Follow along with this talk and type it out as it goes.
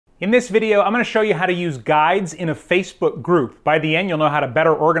In this video, I'm going to show you how to use guides in a Facebook group. By the end, you'll know how to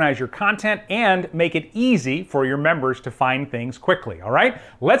better organize your content and make it easy for your members to find things quickly. All right,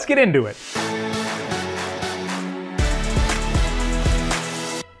 let's get into it.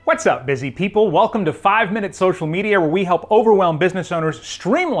 What's up, busy people? Welcome to 5-Minute Social Media, where we help overwhelmed business owners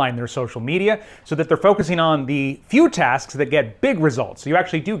streamline their social media so that they're focusing on the few tasks that get big results. So you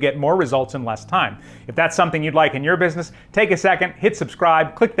actually do get more results in less time. If that's something you'd like in your business, take a second, hit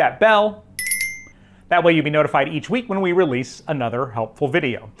subscribe, click that bell. That way you'll be notified each week when we release another helpful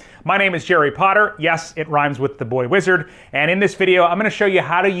video. My name is Jerry Potter. Yes, it rhymes with the boy wizard. And in this video, I'm going to show you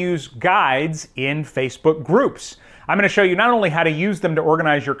how to use guides in Facebook groups. I'm going to show you not only how to use them to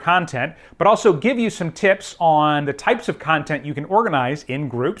organize your content, but also give you some tips on the types of content you can organize in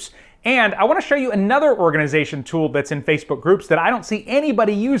groups. And I want to show you another organization tool that's in Facebook groups that I don't see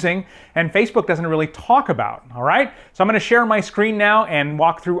anybody using and Facebook doesn't really talk about. All right? So I'm going to share my screen now and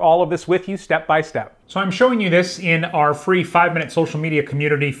walk through all of this with you step by step. So I'm showing you this in our free 5-Minute Social Media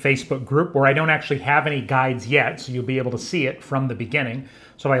Community Facebook group, where I don't actually have any guides yet, so you'll be able to see it from the beginning.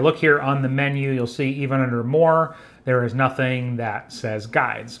 So if I look here on the menu, you'll see even under More, there is nothing that says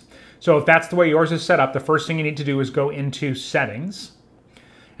Guides. So if that's the way yours is set up, the first thing you need to do is go into Settings.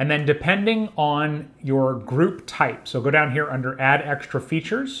 And then depending on your group type, so go down here under Add Extra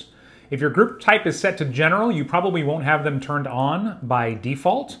Features. If your group type is set to General, you probably won't have them turned on by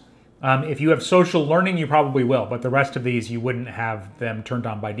default. If you have social learning, you probably will, but the rest of these, you wouldn't have them turned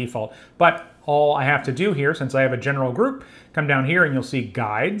on by default. But all I have to do here, since I have a general group, come down here and you'll see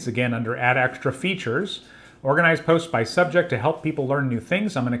Guides, again under Add Extra Features. Organize posts by subject to help people learn new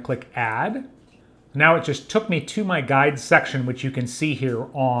things. I'm going to click Add. Now it just took me to my Guides section, which you can see here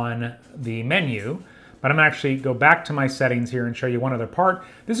on the menu. But I'm going to actually go back to my settings here and show you one other part.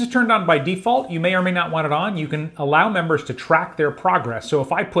 This is turned on by default. You may or may not want it on. You can allow members to track their progress. So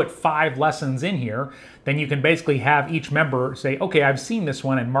if I put 5 lessons in here, then you can basically have each member say, okay, I've seen this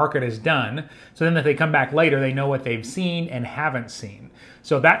one and mark it as done. So then if they come back later, they know what they've seen and haven't seen.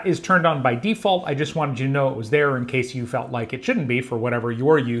 So that is turned on by default. I just wanted you to know it was there in case you felt like it shouldn't be for whatever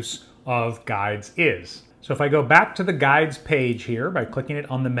your use of guides is. So if I go back to the guides page here by clicking it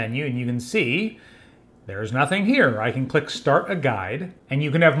on the menu, and you can see there's nothing here. I can click Start a Guide, and you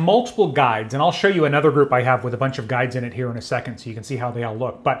can have multiple guides, and I'll show you another group I have with a bunch of guides in it here in a second so you can see how they all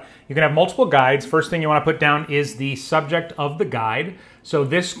look. But you can have multiple guides. First thing you want to put down is the subject of the guide. So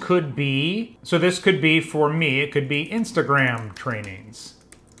this could be for me, it could be Instagram trainings.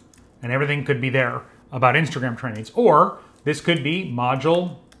 And everything could be there about Instagram trainings. Or this could be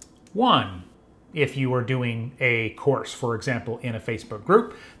Module 1. If you are doing a course, for example, in a Facebook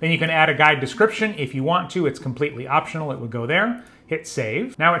group. Then you can add a guide description if you want to. It's completely optional. It would go there. Hit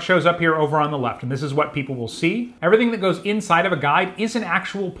Save. Now it shows up here over on the left, and this is what people will see. Everything that goes inside of a guide is an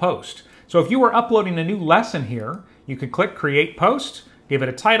actual post. So if you were uploading a new lesson here, you could click Create Post, give it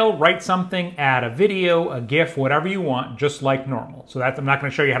a title, write something, add a video, a GIF, whatever you want, just like normal. So I'm not going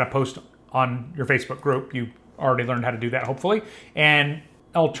to show you how to post on your Facebook group. You already learned how to do that, hopefully. And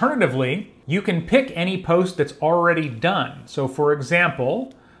alternatively, you can pick any post that's already done. So for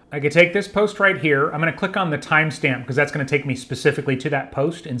example, I could take this post right here. I'm going to click on the timestamp because that's going to take me specifically to that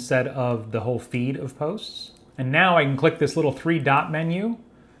post instead of the whole feed of posts. And now I can click this little 3-dot menu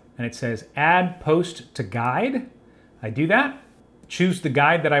and it says Add Post to Guide. I do that, choose the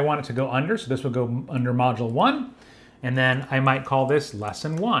guide that I want it to go under. So this will go under Module 1. And then I might call this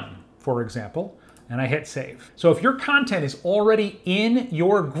Lesson 1, for example. And I hit Save. So if your content is already in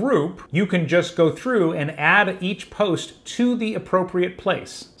your group, you can just go through and add each post to the appropriate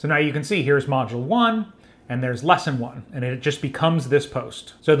place. So now you can see here's Module 1, and there's Lesson 1, and it just becomes this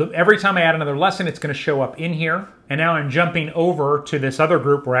post. So every time I add another lesson, it's going to show up in here. And now I'm jumping over to this other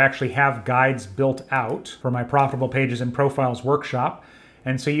group where I actually have guides built out for my Profitable Pages and Profiles workshop.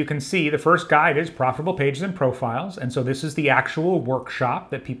 And so you can see the first guide is Profitable Pages and Profiles. And so this is the actual workshop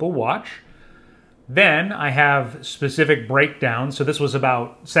that people watch. Then I have specific breakdowns. So this was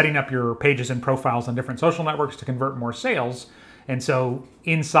about setting up your pages and profiles on different social networks to convert more sales. And so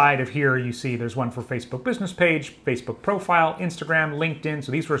inside of here, you see there's one for Facebook business page, Facebook profile, Instagram, LinkedIn.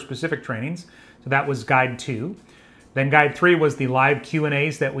 So these were specific trainings. So that was guide 2. Then guide 3 was the live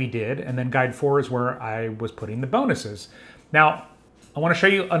Q&As that we did. And then guide 4 is where I was putting the bonuses. Now, I want to show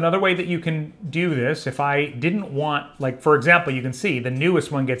you another way that you can do this. If I didn't want, like for example, you can see the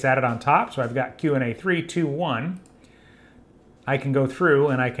newest one gets added on top. So I've got Q&A 3, 2, 1. I can go through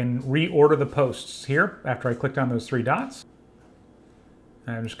and I can reorder the posts here after I clicked on those 3 dots.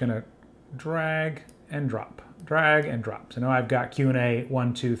 And I'm just going to drag and drop, drag and drop. So now I've got Q&A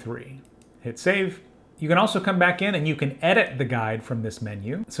 1, 2, 3. Hit Save. You can also come back in and you can edit the guide from this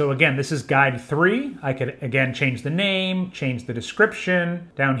menu. So again, this is guide 3. I could again change the name, change the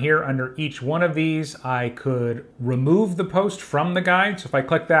description. Down here under each one of these, I could remove the post from the guide. So if I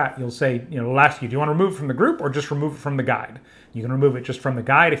click that, you'll say, it'll ask you, do you want to remove it from the group or just remove it from the guide? You can remove it just from the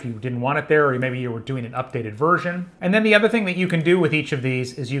guide if you didn't want it there, or maybe you were doing an updated version. And then the other thing that you can do with each of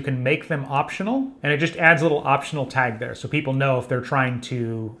these is you can make them optional, and it just adds a little optional tag there. So people know if they're trying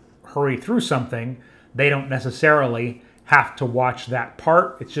to hurry through something, they don't necessarily have to watch that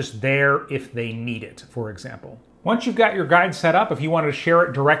part. It's just there if they need it, for example. Once you've got your guide set up, if you wanted to share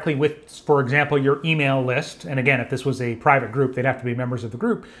it directly with, for example, your email list, and again, if this was a private group, they'd have to be members of the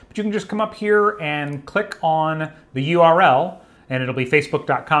group, but you can just come up here and click on the URL, and it'll be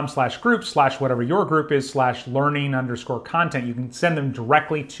facebook.com/group/ whatever your group is /learning_content. You can send them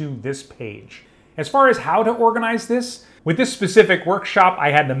directly to this page. As far as how to organize this, with this specific workshop,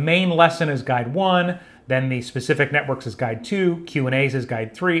 I had the main lesson as guide 1, then the specific networks is guide 2, Q&As is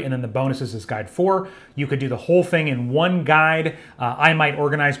guide 3, and then the bonuses is guide 4. You could do the whole thing in one guide. I might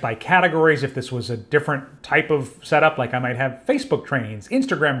organize by categories if this was a different type of setup, like I might have Facebook trainings,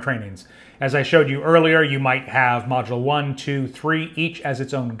 Instagram trainings. As I showed you earlier, you might have module 1, 2, 3, each as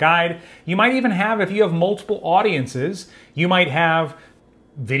its own guide. You might even have, if you have multiple audiences, you might have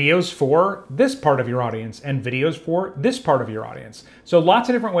videos for this part of your audience and videos for this part of your audience. So lots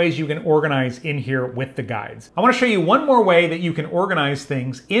of different ways you can organize in here with the guides. I want to show you one more way that you can organize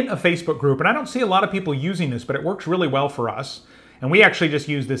things in a Facebook group, and I don't see a lot of people using this, but it works really well for us. And we actually just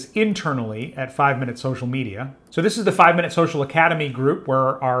use this internally at 5 Minute Social Media. So this is the 5 Minute Social Academy group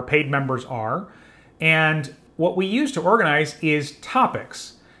where our paid members are. And what we use to organize is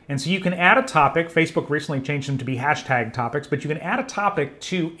topics. And so you can add a topic. Facebook recently changed them to be hashtag topics, but you can add a topic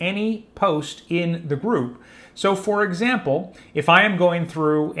to any post in the group. So for example, if I am going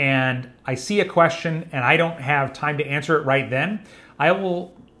through and I see a question and I don't have time to answer it right then, I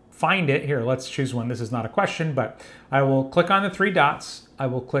will find it. Here, let's choose one. This is not a question, but I will click on the 3 dots. I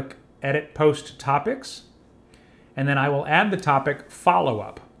will click Edit Post Topics, and then I will add the topic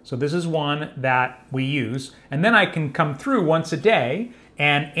follow-up. So this is one that we use, and then I can come through once a day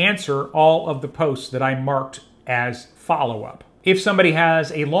and answer all of the posts that I marked as follow-up. If somebody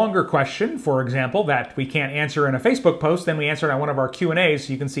has a longer question, for example, that we can't answer in a Facebook post, then we answer it on one of our Q&As.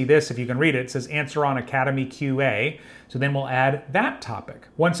 So you can see this, if you can read it, it says Answer on Academy QA. So then we'll add that topic.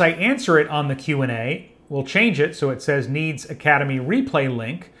 Once I answer it on the Q&A, we'll change it so it says Needs Academy Replay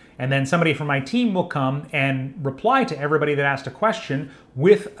Link, and then somebody from my team will come and reply to everybody that asked a question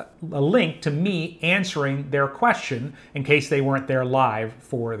with a link to me answering their question in case they weren't there live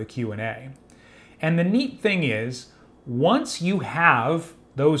for the Q&A. And the neat thing is, once you have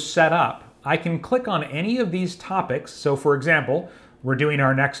those set up, I can click on any of these topics. So for example, we're doing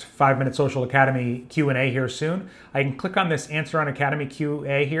our next 5 Minute Social Academy Q&A here soon. I can click on this Answer on Academy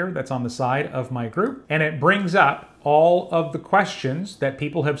QA here that's on the side of my group, and it brings up all of the questions that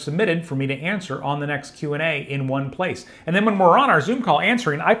people have submitted for me to answer on the next Q&A in one place. And then when we're on our Zoom call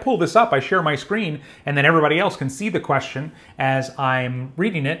answering, I pull this up, I share my screen, and then everybody else can see the question as I'm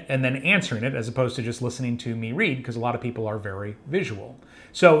reading it and then answering it, as opposed to just listening to me read, because a lot of people are very visual.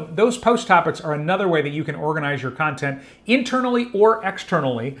 So those post topics are another way that you can organize your content internally or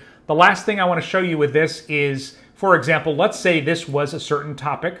externally. The last thing I want to show you with this is, for example, let's say this was a certain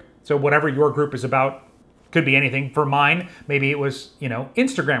topic. So whatever your group is about, could be anything. For mine, maybe it was,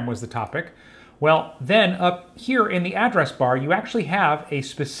 Instagram was the topic. Well, then up here in the address bar, you actually have a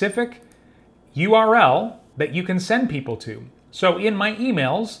specific URL that you can send people to. So in my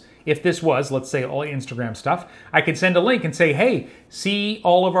emails, if this was, let's say, all Instagram stuff, I could send a link and say, hey, see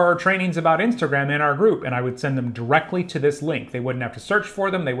all of our trainings about Instagram in our group. And I would send them directly to this link. They wouldn't have to search for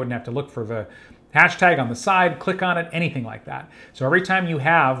them. They wouldn't have to look for the hashtag on the side, click on it, anything like that. So every time you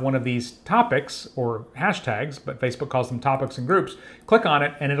have one of these topics or hashtags, but Facebook calls them topics and groups, click on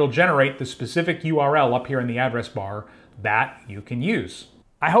it and it'll generate the specific URL up here in the address bar that you can use.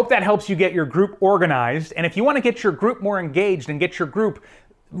 I hope that helps you get your group organized. And if you want to get your group more engaged and get your group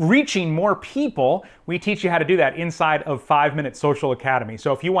reaching more people, we teach you how to do that inside of 5 Minute Social Academy.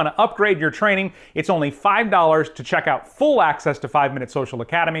 So if you want to upgrade your training, it's only $5 to check out full access to 5 Minute Social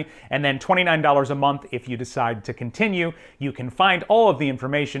Academy, and then $29 a month if you decide to continue. You can find all of the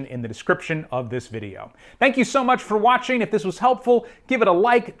information in the description of this video. Thank you so much for watching. If this was helpful, give it a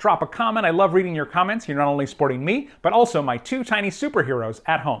like, drop a comment. I love reading your comments. You're not only supporting me, but also my 2 tiny superheroes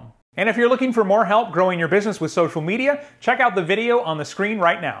at home. And if you're looking for more help growing your business with social media, check out the video on the screen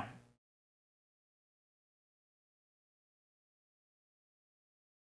right now.